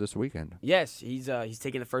starter this weekend. Yes, he's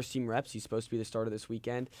taking the first team reps. He's supposed to be the starter this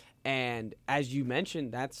weekend. And as you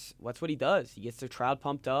mentioned, that's what he does. He gets the crowd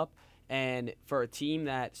pumped up. And for a team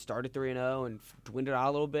that started 3-0 and dwindled out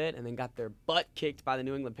a little bit and then got their butt kicked by the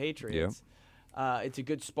New England Patriots, it's a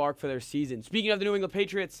good spark for their season. Speaking of the New England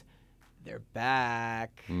Patriots, they're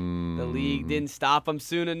back. The league didn't stop them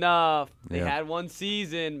soon enough. They had one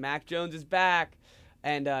season. Mac Jones is back.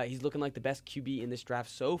 And he's looking like the best QB in this draft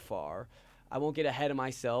so far. I won't get ahead of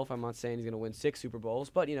myself. I'm not saying he's going to win 6 Super Bowls,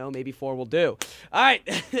 but, you know, maybe 4 will do. All right.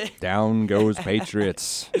 Down goes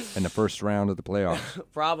Patriots in the first round of the playoffs.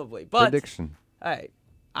 Probably. But, prediction. All right.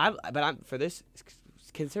 I'm for this,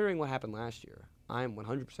 considering what happened last year, I'm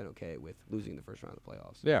 100% okay with losing the first round of the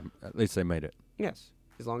playoffs. Yeah, at least they made it. Yes,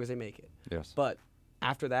 as long as they make it. Yes. But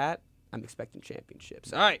after that, I'm expecting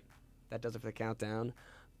championships. All right. That does it for the countdown.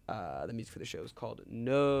 The music for the show is called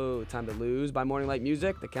No Time to Lose by Morning Light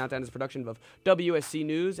Music. The Countdown is a production of WSC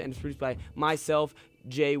News and it's produced by myself,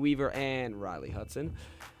 Jay Weaver, and Riley Hudson.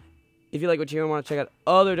 If you like what you hear and want to check out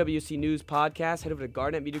other WSC News podcasts, head over to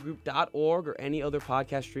GarnetMediaGroup.org or any other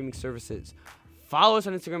podcast streaming services. Follow us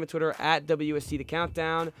on Instagram and Twitter at WSC The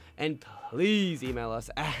Countdown, and please email us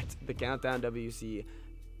at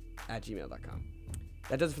thecountdownwc@gmail.com.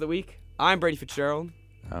 That does it for the week. I'm Brady Fitzgerald.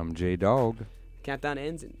 I'm J-Dog. Countdown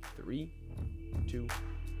ends in 3, 2,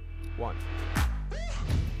 1.